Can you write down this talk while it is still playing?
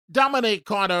Dominic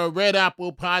Carter, Red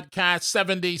Apple Podcast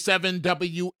 77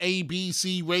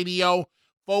 WABC Radio.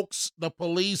 Folks, the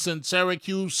police in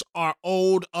Syracuse are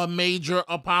owed a major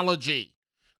apology.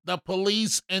 The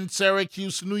police in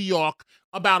Syracuse, New York,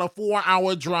 about a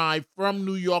 4-hour drive from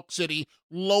New York City,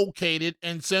 located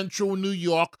in central New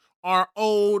York, are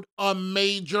owed a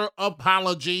major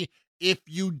apology if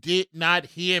you did not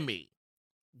hear me.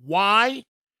 Why?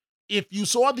 If you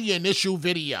saw the initial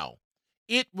video,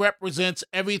 it represents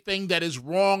everything that is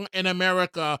wrong in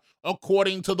America,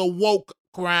 according to the woke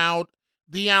crowd.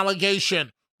 The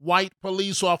allegation, white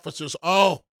police officers,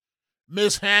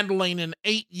 mishandling an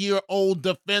 8-year-old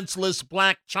defenseless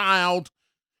black child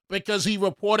because he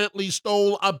reportedly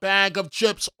stole a bag of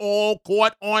chips, all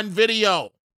caught on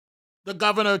video. The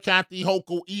governor, Kathy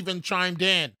Hochul, even chimed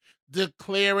in,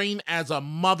 declaring as a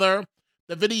mother,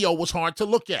 the video was hard to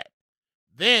look at.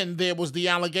 Then there was the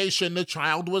allegation the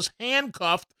child was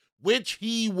handcuffed, which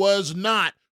he was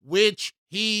not.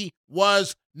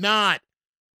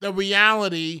 The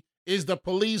reality is the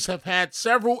police have had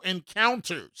several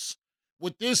encounters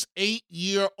with this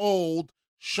 8-year-old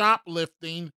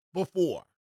shoplifting before.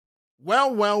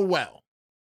 Well.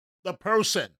 The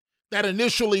person that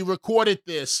initially recorded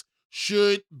this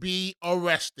should be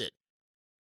arrested.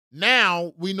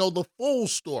 Now we know the full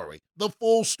story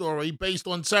based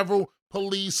on several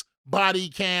police body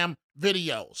cam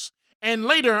videos. And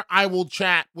later I will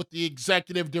chat with the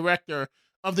executive director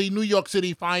of the New York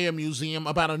City Fire Museum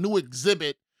about a new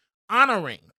exhibit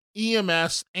honoring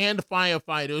EMS and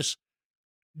firefighters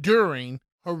during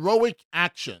heroic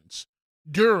actions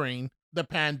during the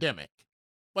pandemic.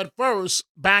 But first,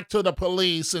 back to the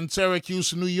police in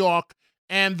Syracuse, New York,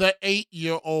 and the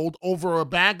 8-year-old over a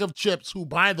bag of chips who,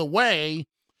 by the way,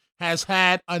 has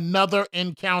had another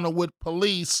encounter with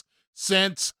police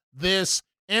since this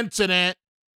incident,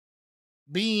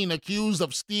 being accused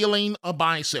of stealing a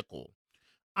bicycle.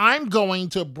 I'm going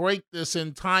to break this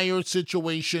entire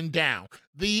situation down.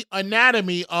 The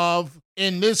anatomy of,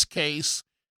 in this case,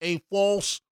 a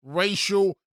false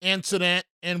racial incident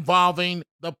involving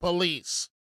the police.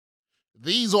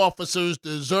 These officers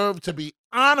deserve to be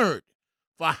honored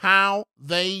for how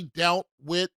they dealt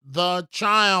with the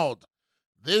child.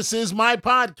 This is my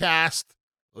podcast.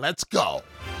 Let's go.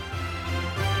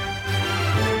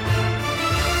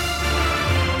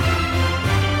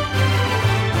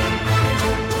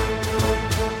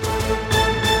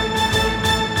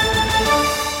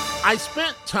 I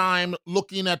spent time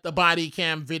looking at the body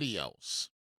cam videos.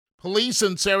 Police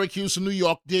in Syracuse, New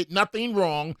York did nothing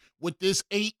wrong with this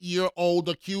 8-year-old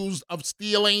accused of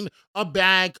stealing a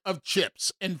bag of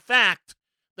chips. In fact,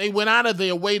 they went out of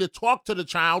their way to talk to the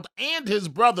child and his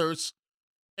brothers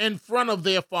in front of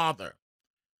their father.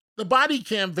 The body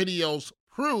cam videos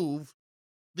prove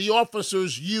the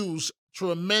officers used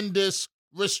tremendous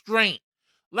restraint.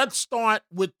 Let's start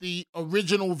with the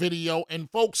original video. And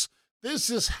folks,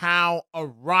 this is how a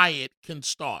riot can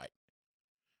start.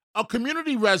 A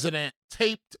community resident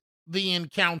taped the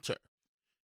encounter,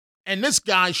 and this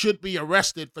guy should be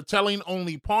arrested for telling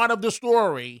only part of the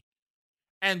story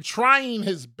and trying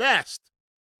his best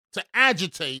to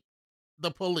agitate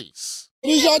the police.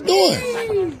 What is y'all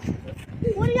doing?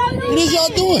 What is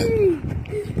y'all doing?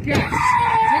 Guess.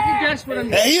 Take a guess what I'm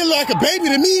doing. Hey, he like a baby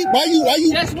to me. Why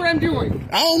you? Guess what I'm doing.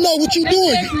 I don't know what you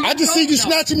doing. I just see you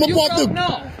snatching him up off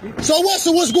the. So what?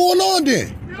 So what's going on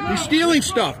then? He's stealing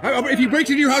stuff. If he breaks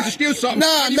into your house to steal something.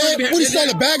 Nah, man. What he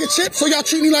selling, a bag of chips? So y'all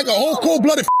treat me like a whole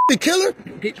cold-blooded killer?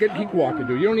 Keep walking,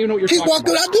 dude. You don't even know what you're keep talking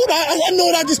walking. about. I know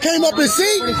what I just came up and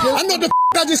see. I know the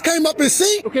I just came up and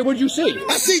see. Okay, what did you see?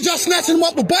 I see y'all snatching him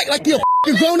up a bike like you're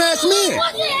a grown-ass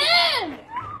man.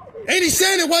 Ain't he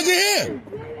saying it wasn't him?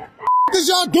 What is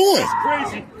y'all doing? That's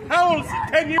crazy. How old is he?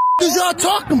 10 years? What is y'all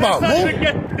talking about,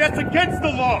 man? That's against the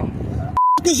law.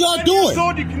 What is y'all doing?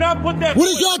 You cannot put that. What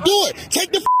is y'all doing?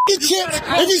 Take the chips.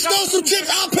 If he stole some chips,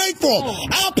 I'll pay for him.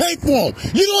 I'll pay for him.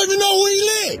 You don't even know where he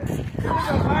lives.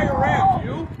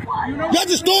 Y'all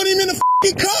just throwing him in the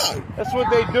car. That's what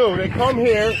they do. They come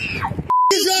here.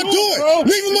 What is y'all doing?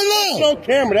 Leave him alone. No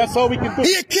camera. That's all we can do.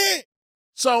 He a kid.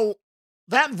 So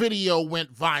that video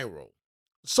went viral.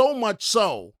 So much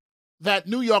so that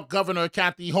New York Governor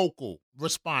Kathy Hochul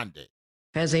responded.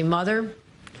 As a mother,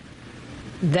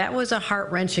 that was a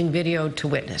heart-wrenching video to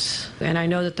witness. And I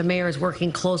know that the mayor is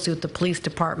working closely with the police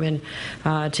department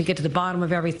to get to the bottom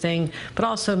of everything, but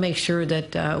also make sure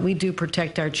that we do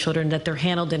protect our children, that they're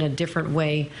handled in a different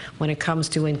way when it comes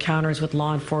to encounters with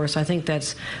law enforcement. I think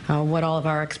that's what all of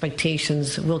our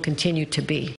expectations will continue to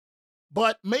be.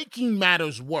 But making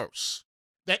matters worse,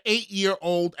 the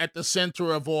 8-year-old at the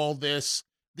center of all this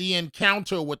the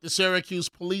encounter with the Syracuse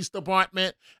Police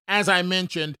Department, as I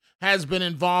mentioned, has been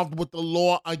involved with the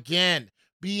law again,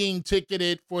 being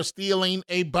ticketed for stealing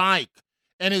a bike,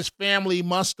 and his family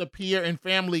must appear in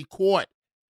family court.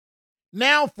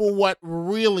 Now for what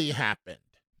really happened.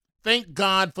 Thank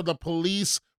God for the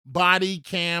police body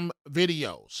cam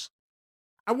videos.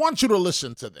 I want you to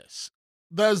listen to this.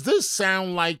 Does this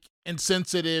sound like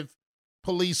insensitive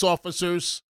police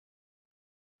officers?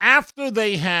 After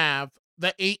they have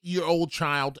the 8-year-old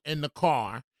child in the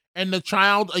car, and the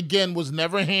child, again, was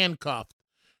never handcuffed,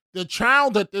 the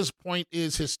child at this point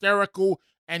is hysterical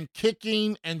and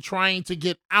kicking and trying to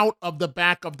get out of the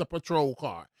back of the patrol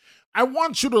car. I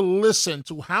want you to listen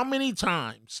to how many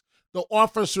times the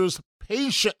officers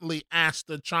patiently asked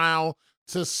the child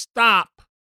to stop,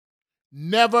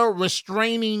 never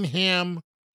restraining him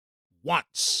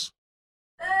once.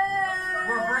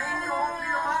 We're bringing you home for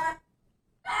your money.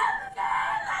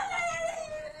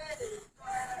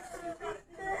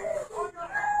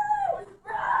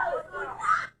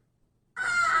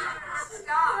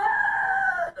 Stop.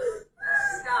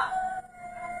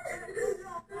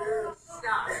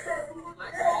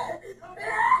 Let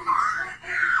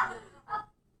go.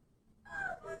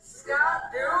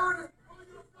 Stop, dude.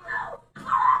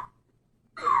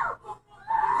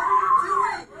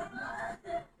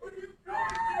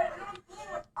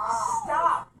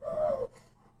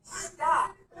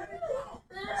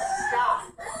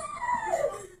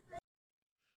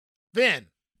 Then,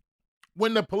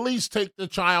 when the police take the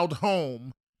child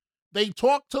home, they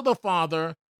talk to the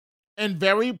father and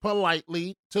very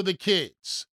politely to the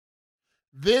kids.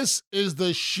 This is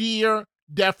the sheer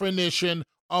definition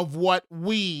of what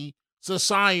we,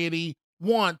 society,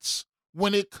 wants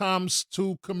when it comes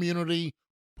to community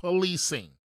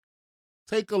policing.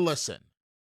 Take a listen.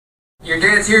 Your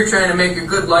dad's here trying to make a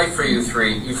good life for you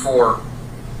four.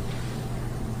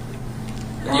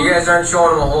 And you guys aren't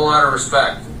showing him a whole lot of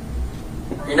respect.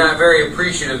 You're not very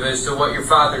appreciative as to what your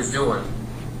father's doing.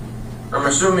 I'm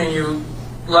assuming you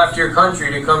left your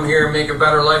country to come here and make a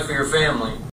better life for your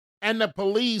family. And the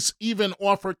police even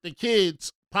offered the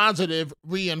kids positive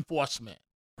reinforcement.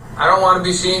 I don't want to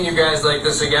be seeing you guys like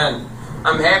this again.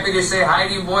 I'm happy to say hi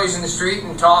to you boys in the street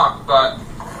and talk, but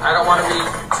I don't want to be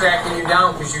tracking you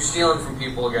down because you're stealing from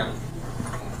people again.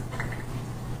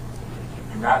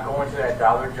 You're not going to that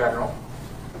Dollar General,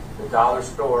 the dollar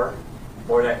store,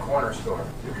 or that corner store.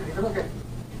 You can look at.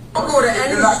 Don't go to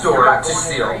any store to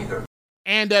steal.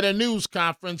 And at a news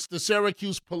conference, the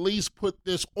Syracuse police put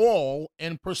this all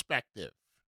in perspective.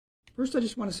 First, I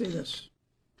just want to say this.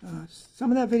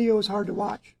 Some of that video is hard to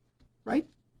watch, right?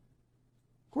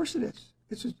 Of course it is.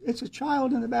 It's a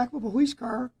child in the back of a police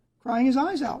car crying his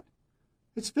eyes out.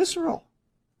 It's visceral.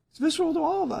 It's visceral to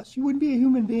all of us. You wouldn't be a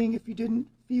human being if you didn't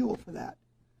feel for that.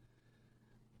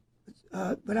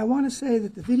 But I want to say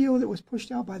that the video that was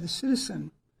pushed out by the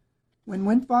Citizen when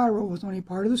went viral was only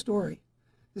part of the story.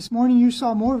 This morning you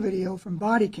saw more video from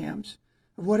body cams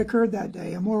of what occurred that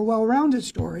day, a more well-rounded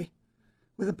story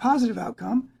with a positive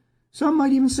outcome. Some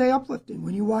might even say uplifting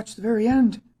when you watch the very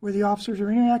end where the officers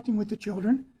are interacting with the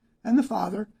children and the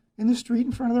father in the street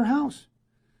in front of their house.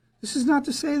 This is not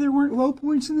to say there weren't low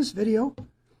points in this video,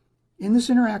 in this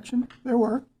interaction. There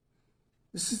were.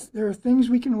 There are things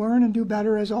we can learn and do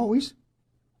better as always.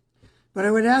 But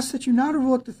I would ask that you not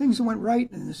overlook the things that went right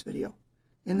in this video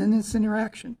and in this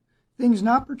interaction. Things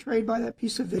not portrayed by that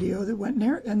piece of video that went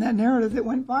and that narrative that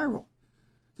went viral.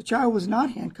 The child was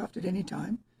not handcuffed at any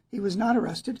time. He was not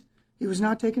arrested. He was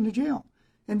not taken to jail.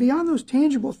 And beyond those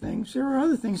tangible things, there are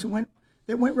other things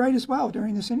that went right as well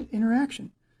during this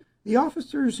interaction. The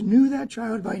officers knew that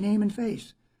child by name and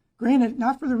face. Granted,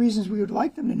 not for the reasons we would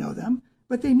like them to know them,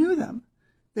 but they knew them.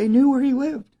 They knew where he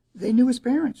lived. They knew his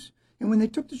parents. And when they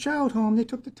took the child home, they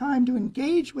took the time to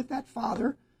engage with that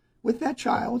father, with that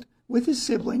child, with his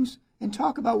siblings, and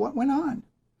talk about what went on.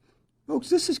 Folks,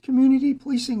 this is Community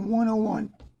Policing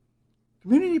 101.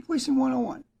 Community Policing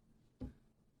 101.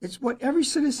 It's what every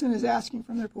citizen is asking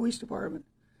from their police department.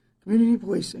 Community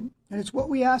policing. And it's what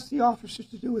we ask the officers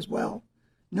to do as well.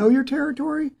 Know your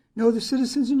territory, know the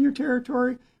citizens in your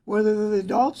territory, whether they're the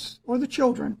adults or the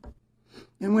children.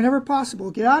 And whenever possible,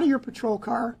 get out of your patrol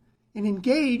car and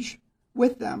engage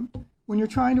with them when you're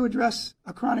trying to address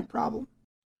a chronic problem.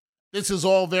 This is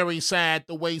all very sad,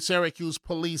 the way Syracuse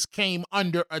police came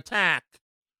under attack.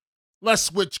 Let's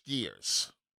switch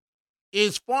gears.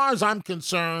 As far as I'm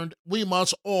concerned, we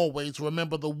must always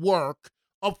remember the work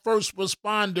of first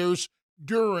responders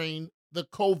during the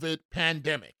COVID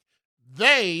pandemic.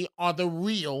 They are the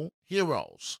real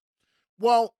heroes.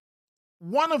 Well,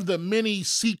 one of the many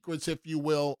secrets, if you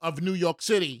will, of New York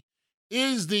City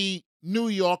is the New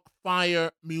York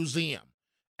Fire Museum.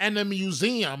 And the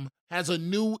museum has a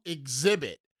new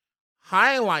exhibit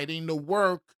highlighting the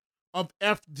work of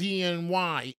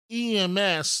FDNY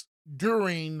EMS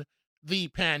during the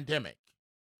pandemic.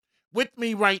 With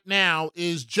me right now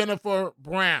is Jennifer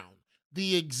Brown,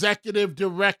 the executive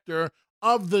director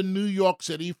of the New York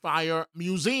City Fire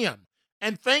Museum.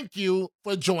 And thank you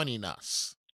for joining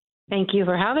us. Thank you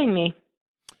for having me.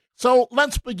 So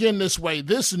let's begin this way.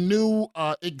 This new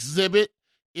exhibit,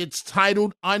 it's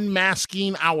titled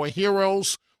Unmasking Our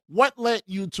Heroes. What led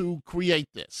you to create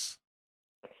this?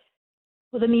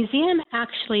 Well, the museum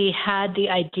actually had the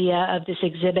idea of this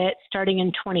exhibit starting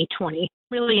in 2020,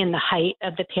 really in the height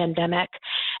of the pandemic.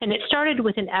 And it started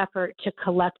with an effort to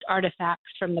collect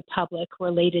artifacts from the public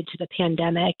related to the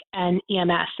pandemic and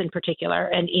EMS in particular,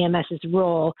 and EMS's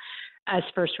role as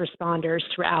first responders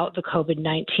throughout the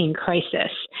COVID-19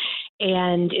 crisis.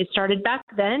 And it started back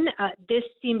then. This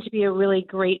seemed to be a really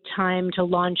great time to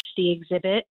launch the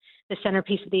exhibit. The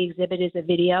centerpiece of the exhibit is a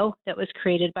video that was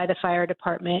created by the fire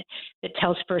department that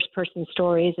tells first-person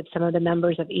stories of some of the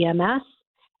members of EMS.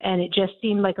 And it just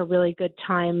seemed like a really good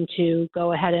time to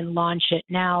go ahead and launch it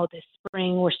now this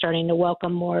spring. We're starting to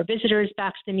welcome more visitors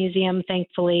back to the museum,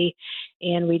 thankfully,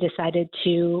 and we decided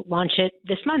to launch it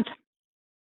this month.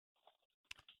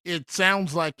 It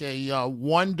sounds like a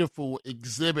wonderful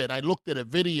exhibit. I looked at a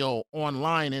video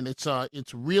online, and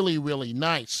it's really, really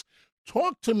nice.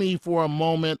 Talk to me for a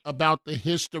moment about the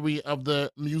history of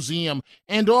the museum,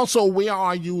 and also where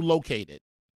are you located?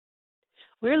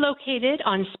 We're located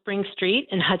on Spring Street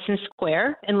in Hudson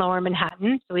Square in Lower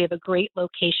Manhattan. So we have a great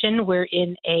location. We're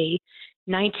in a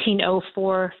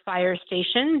 1904 fire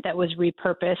station that was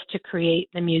repurposed to create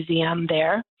the museum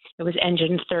there. It was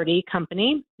Engine 30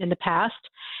 Company in the past.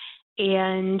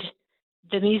 And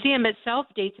the museum itself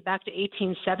dates back to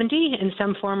 1870 in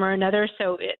some form or another.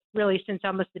 So it really, since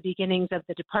almost the beginnings of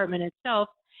the department itself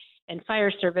and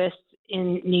fire service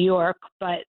in New York.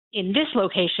 But in this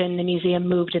location, the museum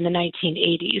moved in the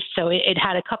 1980s. So it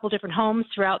had a couple different homes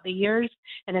throughout the years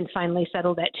and then finally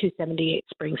settled at 278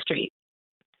 Spring Street.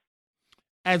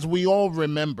 As we all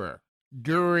remember,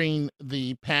 during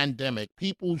the pandemic,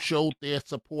 people showed their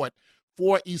support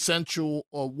for essential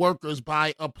workers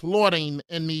by applauding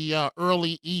in the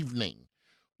early evening.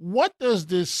 What does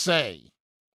this say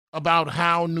about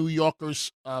how New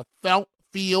Yorkers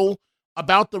feel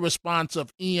about the response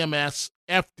of EMS,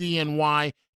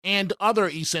 FDNY, and other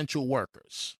essential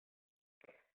workers?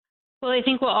 Well, I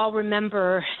think we'll all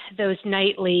remember those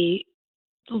nightly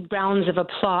rounds of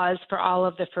applause for all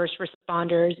of the first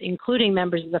responders, including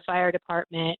members of the fire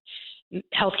department,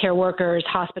 healthcare workers,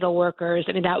 hospital workers.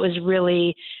 I mean, that was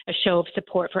really a show of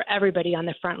support for everybody on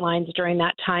the front lines during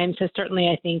that time. So certainly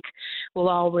I think we'll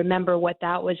all remember what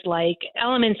that was like.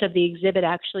 Elements of the exhibit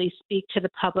actually speak to the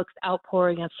public's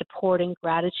outpouring of support and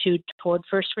gratitude toward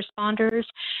first responders.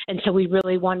 And so we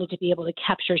really wanted to be able to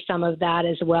capture some of that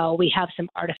as well. We have some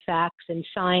artifacts and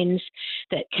signs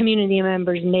that community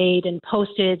members made and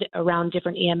posted around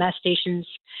different EMS stations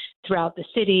throughout the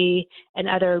city, and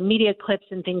other media clips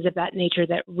and things of that nature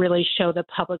that really show the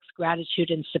public's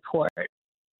gratitude and support.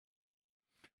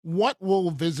 What will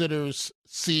visitors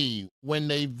see when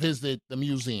they visit the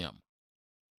museum?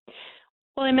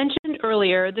 Well, I mentioned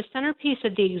earlier, the centerpiece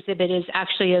of the exhibit is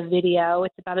actually a video.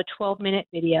 It's about a 12-minute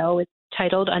video. It's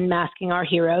titled Unmasking Our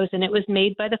Heroes, and it was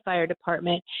made by the fire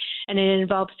department, and it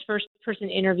involves first-person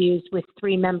interviews with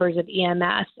 3 members of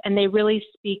EMS, and they really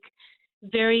speak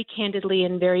very candidly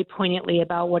and very poignantly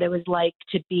about what it was like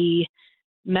to be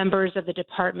members of the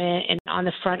department and on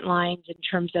the front lines in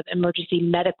terms of emergency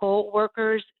medical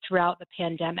workers throughout the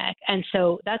pandemic. And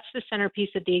so that's the centerpiece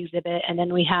of the exhibit. And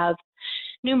then we have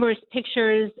numerous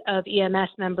pictures of EMS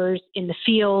members in the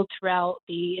field throughout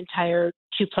the entire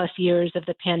 2+ years of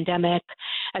the pandemic.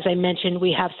 As I mentioned,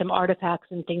 we have some artifacts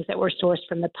and things that were sourced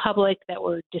from the public that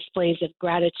were displays of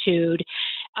gratitude,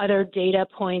 other data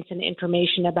points and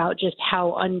information about just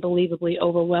how unbelievably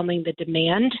overwhelming the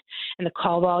demand and the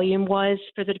call volume was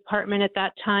for the department at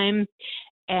that time.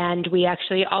 And we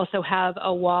actually also have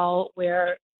a wall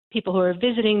where people who are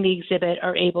visiting the exhibit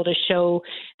are able to show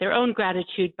their own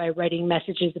gratitude by writing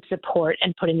messages of support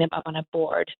and putting them up on a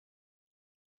board.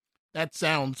 That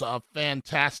sounds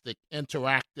fantastic,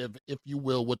 interactive, if you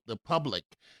will, with the public.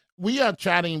 We are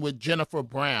chatting with Jennifer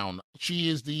Brown. She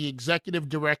is the executive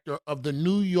director of the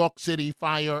New York City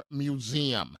Fire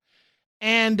Museum.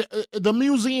 And the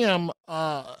museum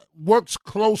works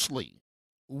closely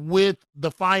with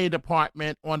the fire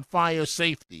department on fire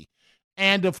safety.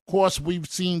 And, of course, we've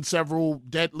seen several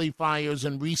deadly fires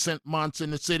in recent months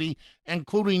in the city,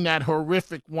 including that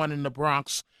horrific one in the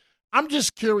Bronx. I'm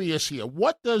just curious here.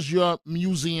 What does your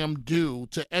museum do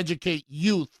to educate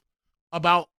youth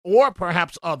about, or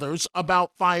perhaps others,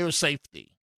 about fire safety?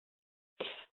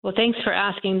 Well, thanks for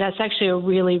asking. That's actually a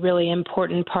really, really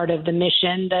important part of the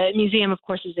mission. The museum, of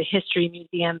course, is a history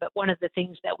museum, but one of the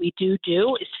things that we do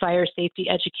is fire safety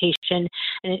education,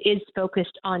 and it is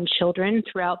focused on children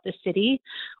throughout the city.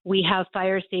 We have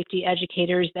fire safety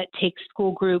educators that take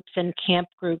school groups and camp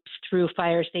groups through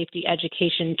fire safety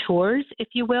education tours, if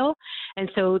you will.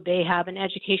 And so they have an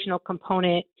educational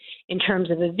component in terms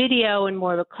of a video and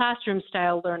more of a classroom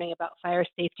style learning about fire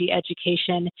safety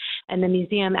education. And the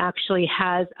museum actually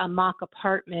has a mock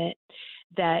apartment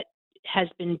that has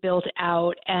been built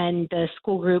out, and the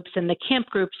school groups and the camp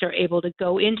groups are able to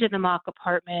go into the mock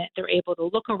apartment. They're able to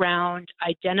look around,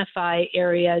 identify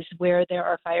areas where there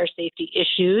are fire safety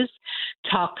issues,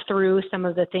 talk through some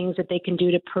of the things that they can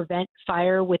do to prevent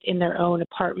fire within their own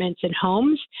apartments and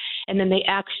homes, and then they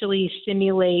actually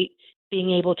simulate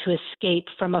being able to escape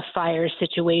from a fire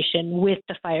situation with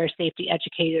the fire safety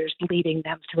educators leading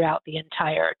them throughout the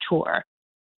entire tour.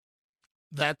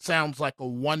 That sounds like a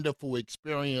wonderful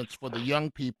experience for the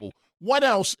young people. What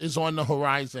else is on the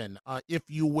horizon, if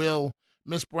you will,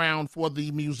 Ms. Brown, for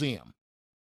the museum?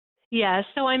 Yeah,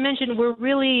 so I mentioned we're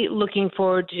really looking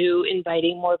forward to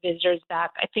inviting more visitors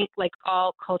back. I think like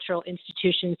all cultural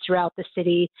institutions throughout the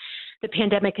city, the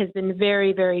pandemic has been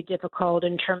very, very difficult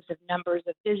in terms of numbers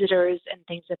of visitors and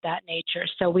things of that nature.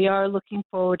 So we are looking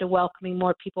forward to welcoming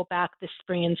more people back this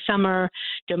spring and summer,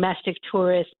 domestic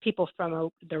tourists, people from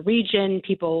the region,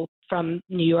 people from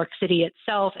New York City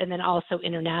itself, and then also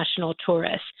international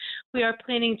tourists. We are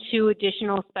planning 2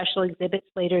 additional special exhibits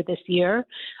later this year.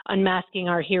 Unmasking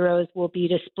Our Heroes will be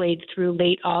displayed through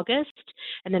late August,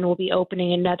 and then we'll be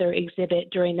opening another exhibit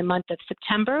during the month of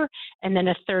September, and then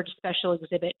a 3rd special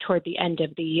exhibit toward the end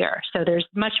of the year. So there's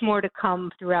much more to come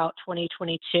throughout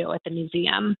 2022 at the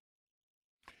museum.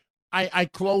 I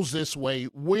close this way.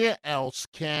 Where else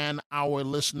can our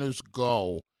listeners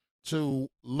go to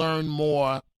learn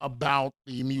more about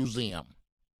the museum?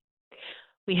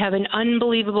 We have an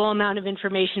unbelievable amount of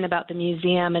information about the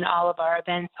museum and all of our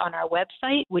events on our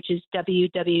website, which is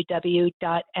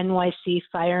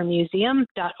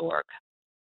www.nycfiremuseum.org.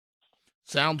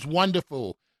 Sounds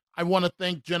wonderful. I want to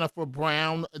thank Jennifer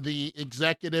Brown, the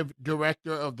Executive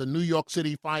Director of the New York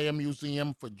City Fire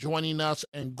Museum, for joining us,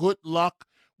 and good luck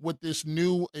with this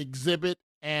new exhibit.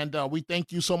 And we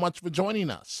thank you so much for joining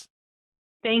us.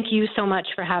 Thank you so much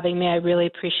for having me. I really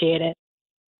appreciate it.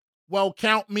 Well,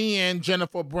 count me in,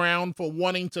 Jennifer Brown, for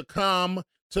wanting to come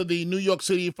to the New York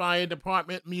City Fire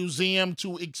Department Museum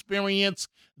to experience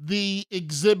the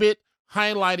exhibit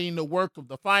highlighting the work of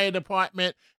the fire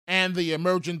department and the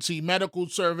emergency medical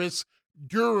service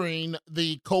during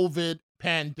the COVID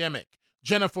pandemic.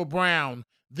 Jennifer Brown,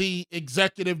 the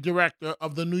Executive Director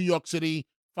of the New York City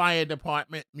Fire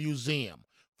Department Museum.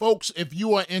 Folks, if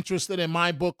you are interested in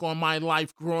my book on my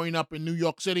life growing up in New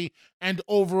York City and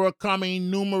overcoming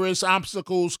numerous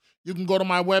obstacles, you can go to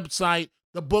my website,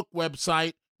 the book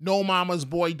website,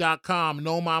 nomamasboy.com,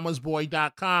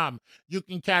 nomamasboy.com. You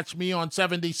can catch me on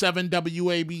 77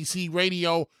 WABC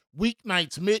Radio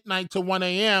weeknights, midnight to 1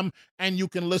 a.m., and you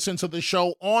can listen to the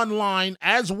show online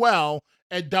as well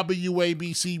at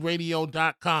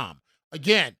wabcradio.com.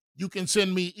 Again, you can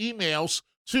send me emails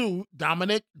to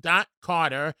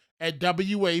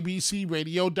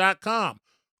dominic.carter@wabcradio.com.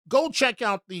 Go check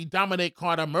out the Dominic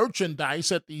Carter merchandise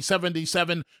at the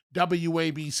 77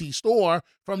 WABC store,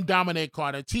 from Dominic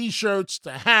Carter t-shirts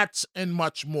to hats and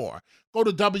much more. Go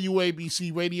to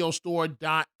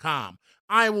wabcradiostore.com.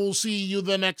 I will see you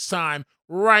the next time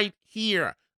right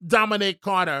here. Dominic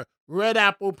Carter, Red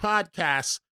Apple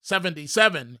Podcasts,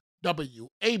 77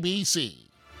 WABC.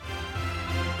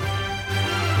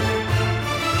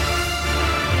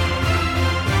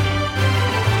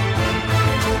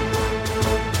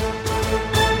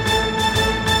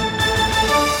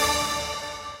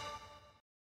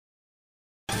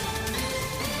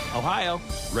 Ohio,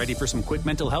 ready for some quick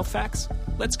mental health facts?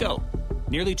 Let's go.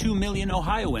 Nearly 2 million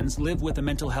Ohioans live with a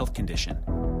mental health condition.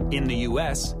 In the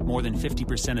U.S., more than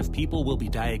 50% of people will be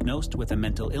diagnosed with a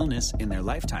mental illness in their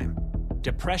lifetime.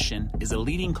 Depression is a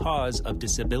leading cause of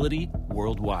disability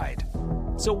worldwide.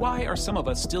 So why are some of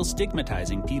us still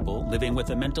stigmatizing people living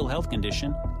with a mental health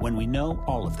condition when we know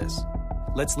all of this?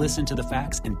 Let's listen to the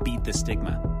facts and beat the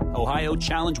stigma. Ohio,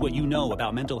 challenge what you know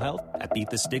about mental health at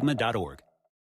beatthestigma.org.